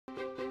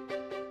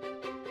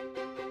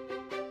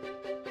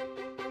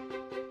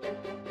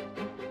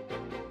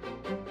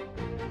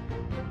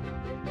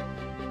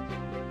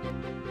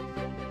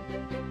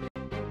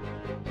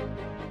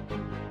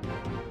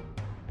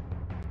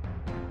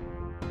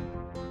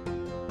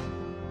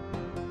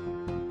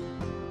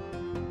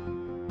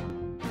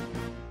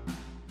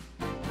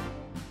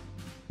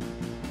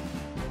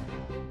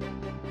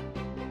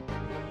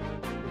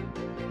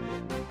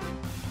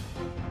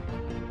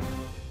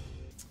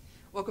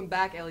Welcome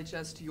back,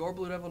 LHS, to your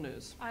Blue Devil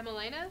News. I'm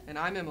Elena. And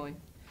I'm Emily.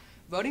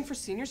 Voting for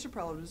senior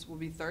superlatives will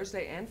be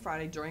Thursday and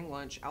Friday during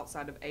lunch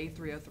outside of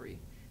A303.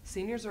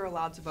 Seniors are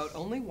allowed to vote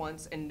only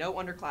once, and no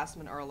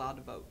underclassmen are allowed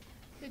to vote.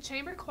 The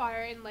Chamber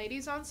Choir and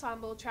Ladies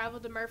Ensemble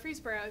traveled to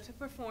Murfreesboro to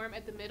perform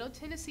at the Middle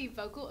Tennessee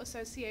Vocal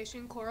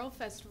Association Choral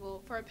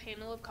Festival for a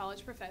panel of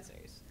college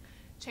professors.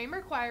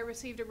 Chamber Choir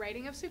received a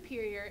rating of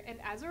superior, and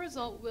as a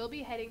result will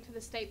be heading to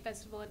the state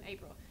festival in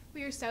April.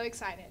 We are so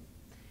excited.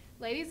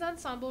 Ladies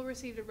Ensemble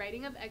received a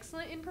rating of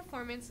excellent in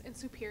performance and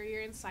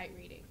superior in sight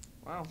reading.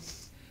 Wow.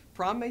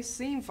 Prom may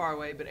seem far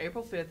away, but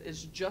April 5th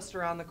is just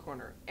around the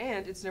corner,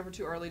 and it's never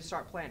too early to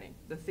start planning.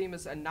 The theme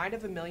is A Night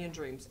of a Million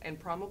Dreams, and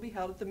prom will be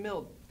held at the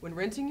Mill. When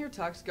renting your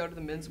tux, go to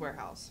the Men's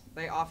Warehouse.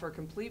 They offer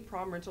complete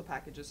prom rental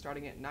packages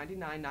starting at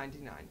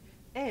 $99.99,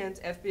 and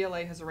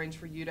FBLA has arranged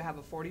for you to have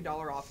a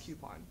 $40 off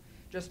coupon.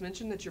 Just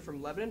mention that you're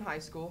from Lebanon High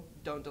School.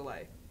 Don't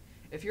delay.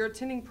 If you're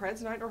attending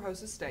Preds Night or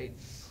Host Estate,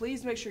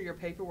 please make sure your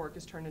paperwork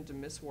is turned into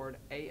Miss Ward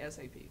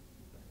ASAP.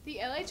 The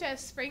LHS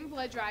Spring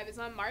Blood Drive is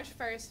on March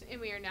 1st,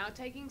 and we are now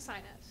taking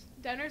sign-ups.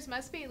 Donors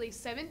must be at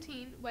least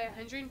 17, weigh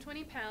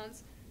 120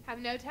 pounds, have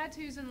no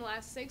tattoos in the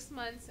last 6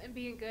 months, and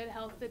be in good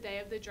health the day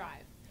of the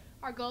drive.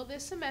 Our goal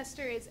this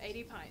semester is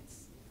 80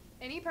 pints.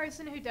 Any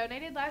person who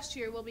donated last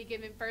year will be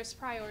given first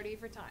priority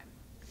for time.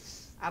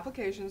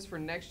 Applications for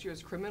next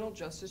year's Criminal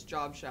Justice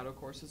Job Shadow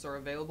courses are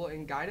available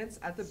in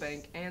Guidance at the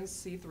Bank and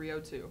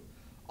C302.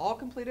 All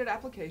completed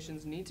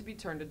applications need to be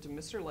turned into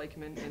Mr.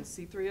 Lakeman in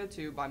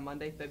C302 by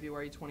Monday,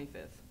 February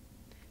 25th.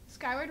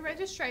 Skyward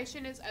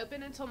registration is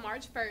open until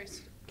March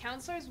 1st.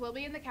 Counselors will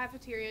be in the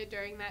cafeteria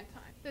during that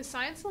time. The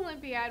Science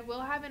Olympiad will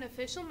have an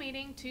official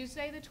meeting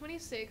Tuesday the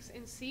 26th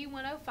in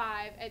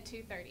C105 at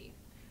 2:30.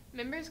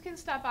 Members can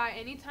stop by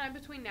any time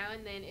between now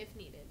and then if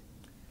needed.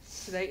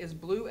 Today is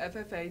Blue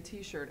FFA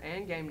t-shirt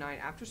and game night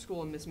after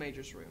school in Miss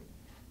Major's room.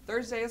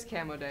 Thursday is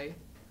Camo Day,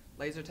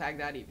 laser tag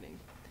that evening.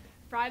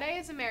 Friday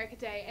is America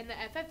Day and the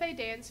FFA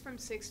dance from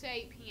 6 to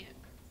 8 p.m.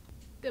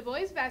 The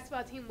boys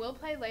basketball team will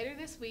play later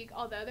this week,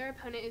 although their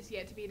opponent is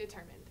yet to be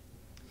determined.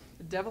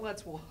 The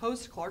Devilettes will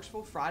host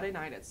Clarksville Friday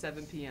night at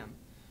 7 p.m.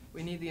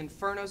 We need the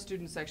Inferno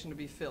student section to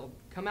be filled.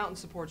 Come out and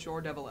support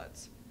your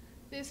Devilettes.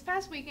 This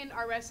past weekend,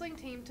 our wrestling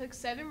team took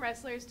 7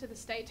 wrestlers to the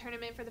state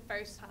tournament for the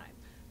first time.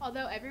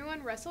 Although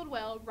everyone wrestled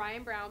well,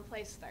 Ryan Brown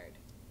placed 3rd.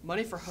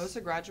 Money for HOSA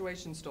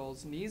graduation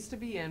stalls needs to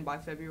be in by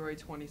February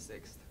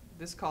 26th.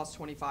 This costs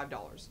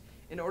 $25.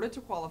 In order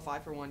to qualify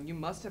for one, you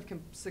must have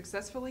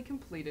successfully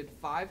completed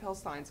 5 health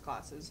science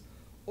classes,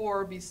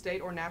 or be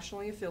state or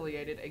nationally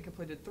affiliated and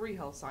completed 3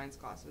 health science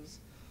classes,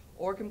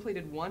 or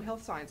completed 1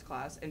 health science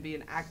class and be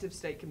an active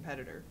state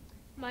competitor.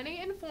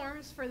 Money and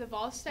forms for the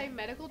Vol State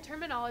Medical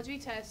Terminology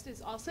Test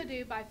is also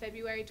due by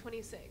February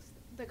 26th.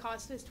 The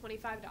cost is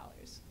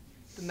 $25.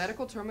 The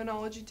medical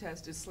terminology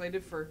test is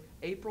slated for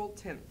April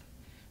 10th.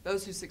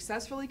 Those who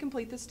successfully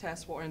complete this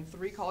test will earn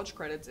 3 college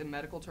credits in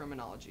medical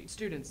terminology.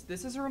 Students,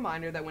 this is a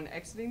reminder that when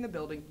exiting the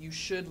building, you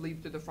should leave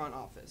through the front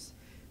office.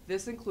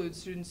 This includes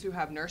students who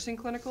have nursing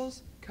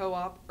clinicals,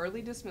 co-op,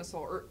 early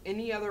dismissal, or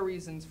any other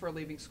reasons for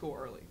leaving school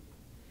early.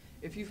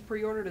 If you've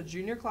pre-ordered a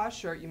junior class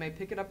shirt, you may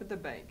pick it up at the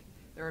bank.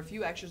 There are a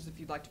few extras if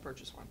you'd like to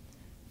purchase one.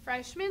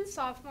 Freshman,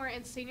 sophomore,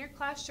 and senior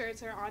class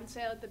shirts are on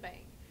sale at the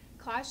bank.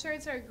 Class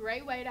shirts are a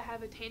great way to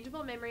have a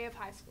tangible memory of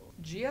high school.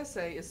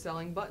 GSA is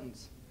selling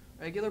buttons.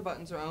 Regular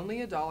buttons are only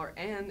 $1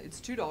 and it's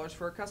 $2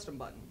 for a custom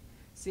button.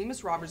 See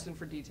Ms. Robertson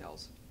for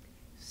details.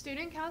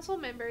 Student council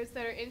members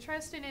that are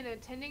interested in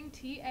attending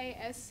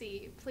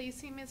TASC, please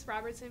see Ms.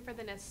 Robertson for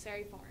the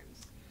necessary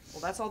forms.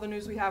 Well, that's all the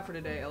news we have for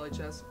today,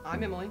 LHS.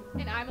 I'm Emily.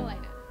 And I'm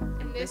Elena.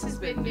 And this has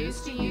been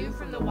News to You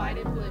from the White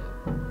and Blue.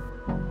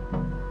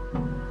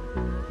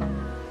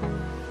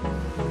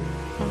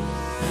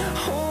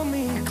 Hold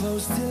me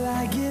close till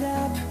I get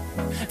up.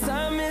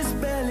 Time is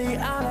barely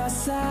on our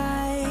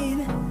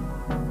side.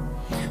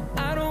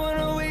 I don't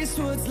wanna waste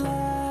what's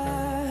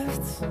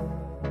left.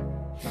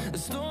 The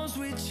storms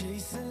we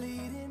chase are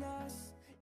leading